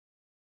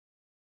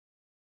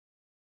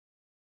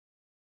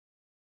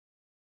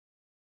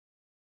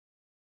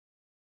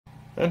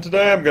And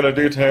today I'm going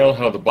to detail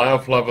how the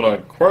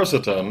bioflavonoid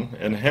quercetin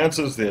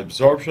enhances the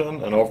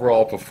absorption and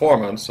overall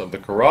performance of the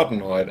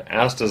carotenoid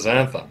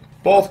astaxanthin.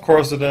 Both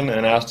quercetin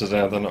and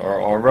astaxanthin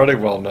are already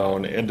well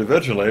known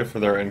individually for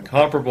their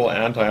incomparable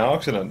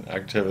antioxidant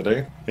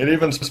activity and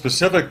even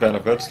specific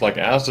benefits like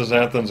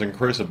astaxanthin's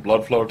increase of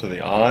blood flow to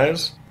the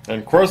eyes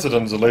and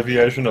quercetin's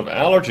alleviation of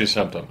allergy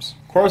symptoms.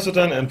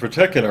 Quercetin in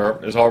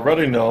particular is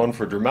already known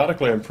for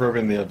dramatically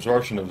improving the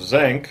absorption of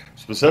zinc,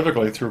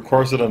 specifically through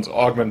quercetin's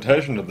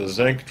augmentation of the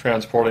zinc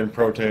transporting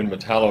protein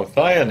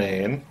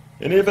metallothionein,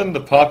 and even the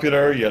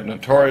popular yet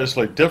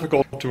notoriously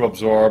difficult to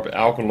absorb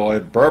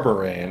alkaloid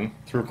berberine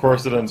through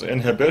quercetin's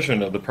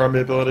inhibition of the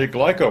permeability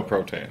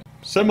glycoprotein.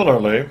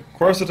 Similarly,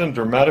 quercetin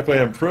dramatically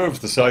improves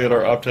the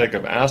cellular uptake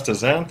of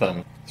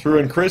astaxanthin through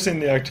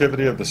increasing the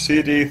activity of the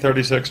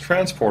CD36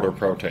 transporter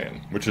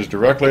protein, which is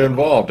directly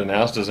involved in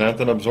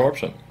astaxanthin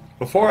absorption.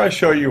 Before I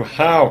show you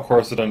how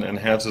quercetin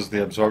enhances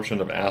the absorption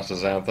of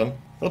astaxanthin,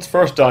 let's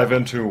first dive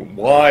into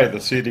why the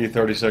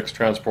CD36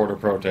 transporter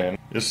protein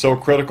is so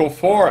critical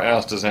for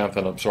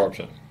astaxanthin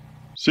absorption.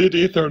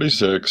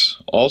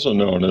 CD36, also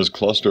known as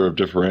cluster of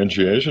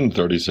differentiation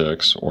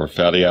 36 or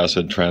fatty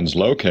acid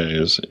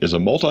translocase, is a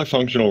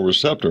multifunctional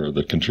receptor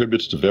that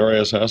contributes to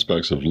various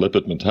aspects of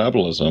lipid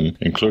metabolism,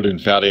 including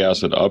fatty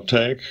acid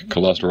uptake,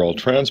 cholesterol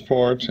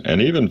transport,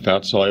 and even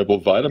fat-soluble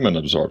vitamin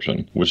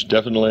absorption, which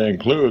definitely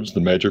includes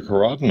the major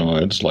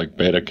carotenoids like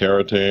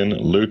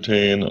beta-carotene,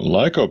 lutein,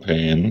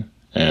 lycopene,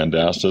 and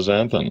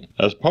astaxanthin.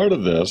 As part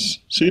of this,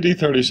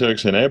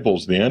 CD36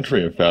 enables the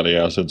entry of fatty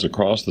acids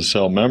across the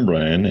cell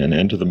membrane and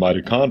into the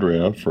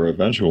mitochondria for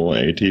eventual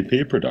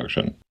ATP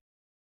production.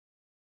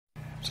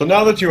 So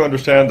now that you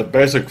understand the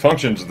basic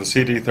functions of the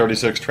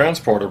CD36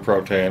 transporter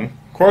protein,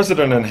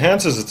 quercetin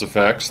enhances its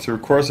effects through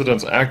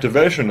quercetin's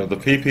activation of the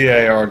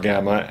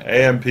PPAR-gamma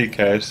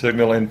AMPK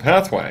signaling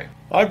pathway.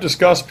 I've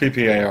discussed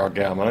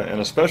PPAR-gamma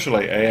and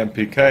especially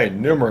AMPK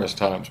numerous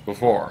times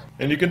before,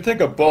 and you can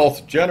think of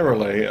both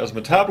generally as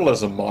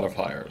metabolism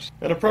modifiers,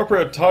 an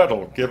appropriate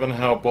title given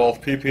how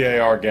both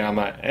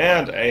PPAR-gamma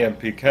and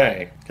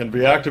AMPK can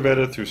be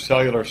activated through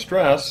cellular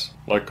stress,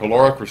 like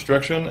caloric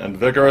restriction and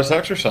vigorous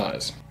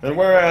exercise. And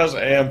whereas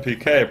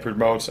AMPK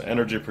promotes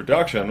energy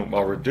production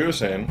while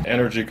reducing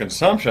energy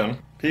consumption,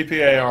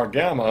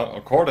 PPAR-gamma,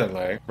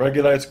 accordingly,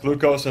 regulates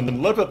glucose and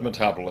lipid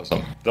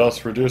metabolism,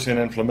 thus reducing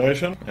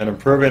inflammation and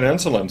improving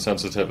insulin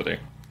sensitivity.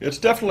 It's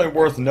definitely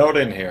worth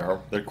noting here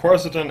that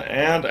quercetin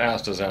and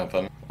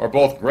astaxanthin are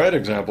both great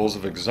examples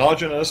of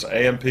exogenous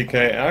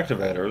AMPK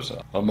activators,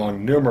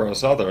 among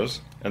numerous others,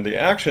 and the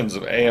actions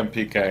of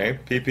AMPK,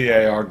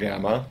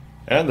 PPAR-gamma,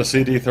 and the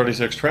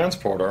CD36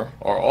 transporter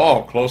are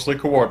all closely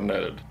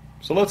coordinated.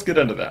 So let's get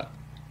into that.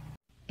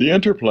 The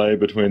interplay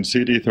between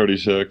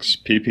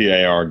CD36,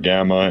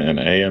 PPAR-gamma, and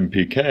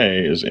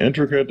AMPK is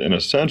intricate and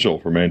essential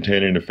for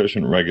maintaining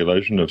efficient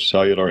regulation of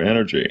cellular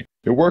energy.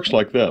 It works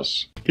like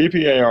this.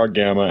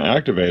 PPAR-gamma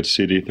activates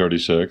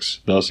CD36,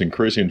 thus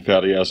increasing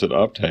fatty acid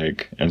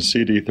uptake, and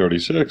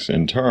CD36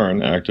 in turn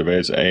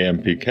activates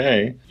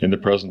AMPK in the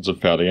presence of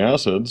fatty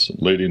acids,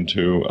 leading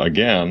to,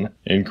 again,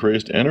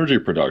 increased energy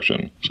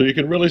production. So you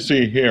can really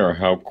see here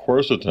how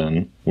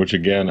quercetin, which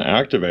again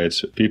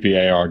activates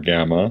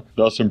PPAR-gamma,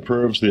 thus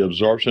improves the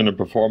absorption and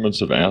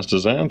performance of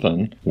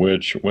astaxanthin,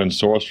 which, when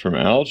sourced from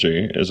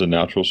algae, is a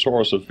natural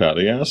source of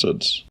fatty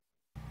acids.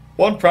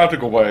 One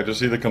practical way to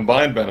see the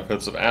combined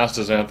benefits of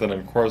astaxanthin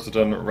and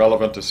quercetin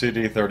relevant to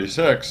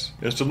CD36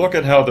 is to look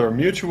at how their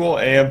mutual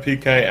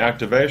AMPK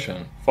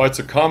activation fights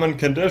a common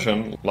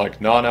condition like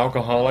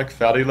non-alcoholic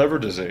fatty liver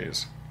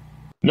disease.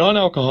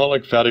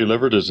 Non-alcoholic fatty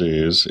liver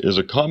disease is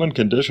a common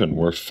condition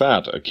where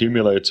fat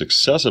accumulates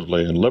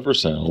excessively in liver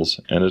cells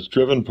and is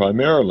driven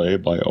primarily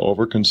by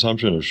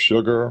overconsumption of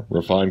sugar,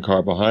 refined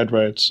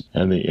carbohydrates,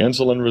 and the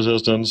insulin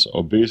resistance,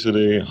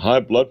 obesity, high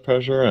blood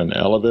pressure, and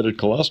elevated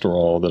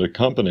cholesterol that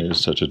accompanies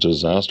such a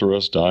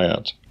disastrous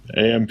diet.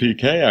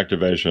 AMPK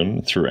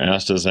activation through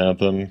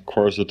astaxanthin,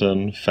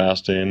 quercetin,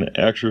 fasting,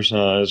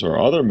 exercise, or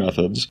other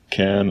methods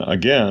can,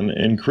 again,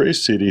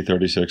 increase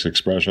CD36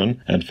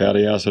 expression and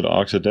fatty acid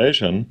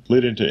oxidation,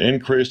 leading to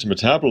increased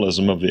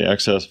metabolism of the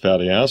excess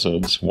fatty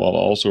acids while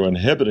also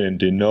inhibiting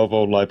de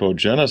novo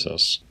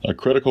lipogenesis, a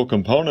critical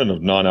component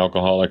of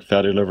non-alcoholic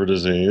fatty liver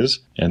disease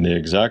and the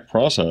exact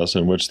process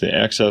in which the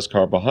excess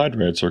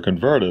carbohydrates are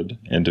converted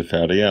into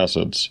fatty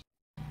acids.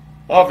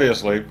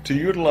 Obviously, to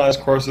utilize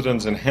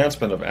quercetin's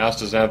enhancement of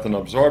astaxanthin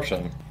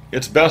absorption,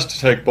 it's best to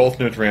take both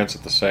nutrients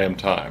at the same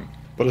time.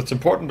 But it's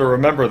important to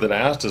remember that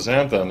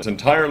astaxanthin is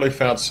entirely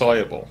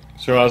fat-soluble.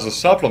 So as a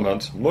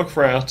supplement, look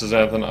for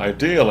astaxanthin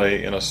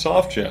ideally in a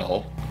soft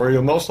gel, where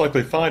you'll most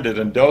likely find it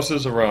in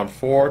doses around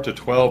 4 to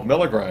 12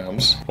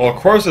 milligrams, while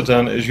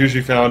quercetin is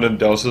usually found in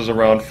doses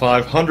around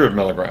 500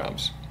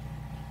 milligrams.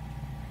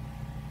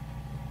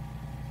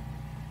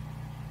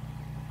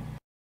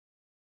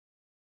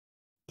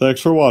 Thanks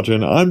for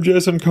watching. I'm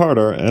Jason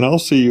Carter, and I'll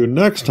see you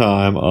next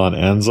time on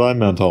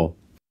ENZYMENTAL.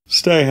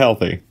 Stay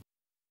healthy.